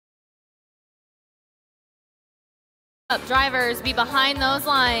Up, drivers, be behind those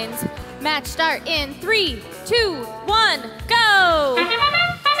lines. Match start in 3, 2, 1, go!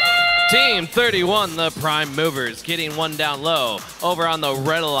 Team 31, the Prime Movers, getting one down low. Over on the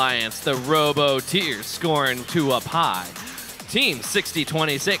Red Alliance, the Robotics scoring 2 up high. Team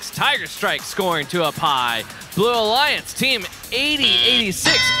 60-26, Tiger Strike scoring 2 up high. Blue Alliance, Team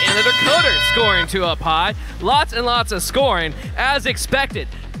 80-86, and the Dakota scoring 2 up high. Lots and lots of scoring, as expected.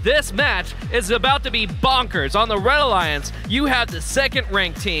 This match is about to be bonkers. On the Red Alliance, you have the 2nd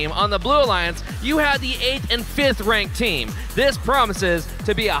ranked team. On the Blue Alliance, you have the 8th and 5th ranked team. This promises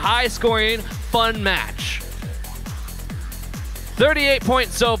to be a high-scoring, fun match. 38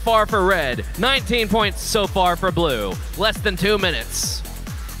 points so far for Red, 19 points so far for Blue. Less than 2 minutes.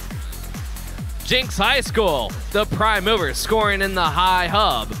 Jinx High School, the Prime Movers scoring in the high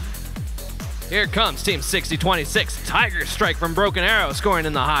hub. Here comes Team 60-26, Tiger Strike from Broken Arrow scoring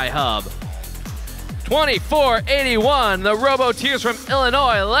in the high hub. 24-81, the Robotics from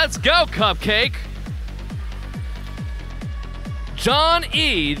Illinois. Let's go, Cupcake. John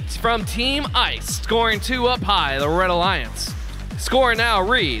E. from Team Ice scoring 2 up high, the Red Alliance. Score now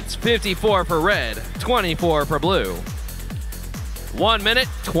reads 54 for Red, 24 for Blue. 1 minute,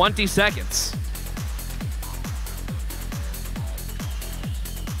 20 seconds.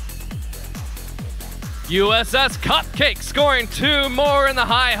 USS Cupcake scoring 2 more in the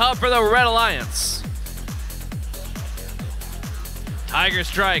high hub for the Red Alliance. Tiger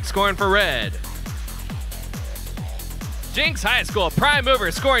Strike scoring for Red. Jinx High School, Prime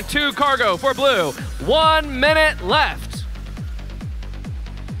Mover scoring 2 cargo for Blue. 1 minute left.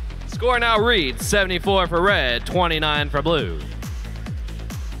 Score now reads 74 for Red, 29 for Blue.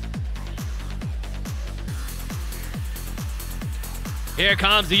 Here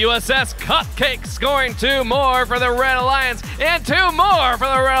comes the USS Cupcake scoring 2 more for the Red Alliance and 2 more for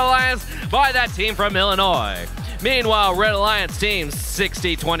the Red Alliance by that team from Illinois. Meanwhile, Red Alliance team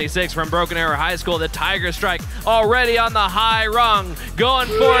 60-26 from Broken Arrow High School, the Tiger Strike already on the high rung, going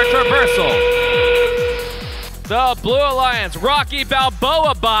for a traversal. The Blue Alliance, Rocky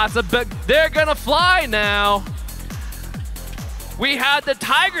Balboa bots, they're gonna fly now. We had the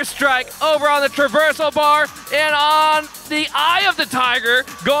Tiger Strike over on the traversal bar and on the eye of the Tiger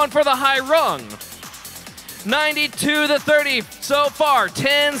going for the high rung. 92-30 so far,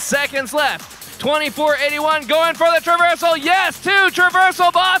 10 seconds left. 24-81 going for the traversal. Yes, 2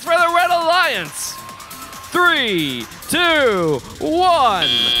 traversal bots for the Red Alliance. 3, 2, 1.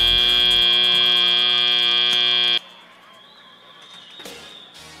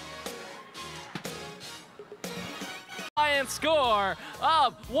 Score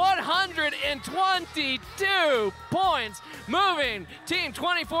of 122 points, moving Team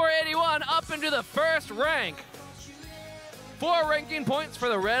 24-81 up into the 1st rank. 4 ranking points for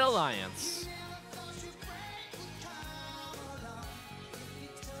the Red Alliance.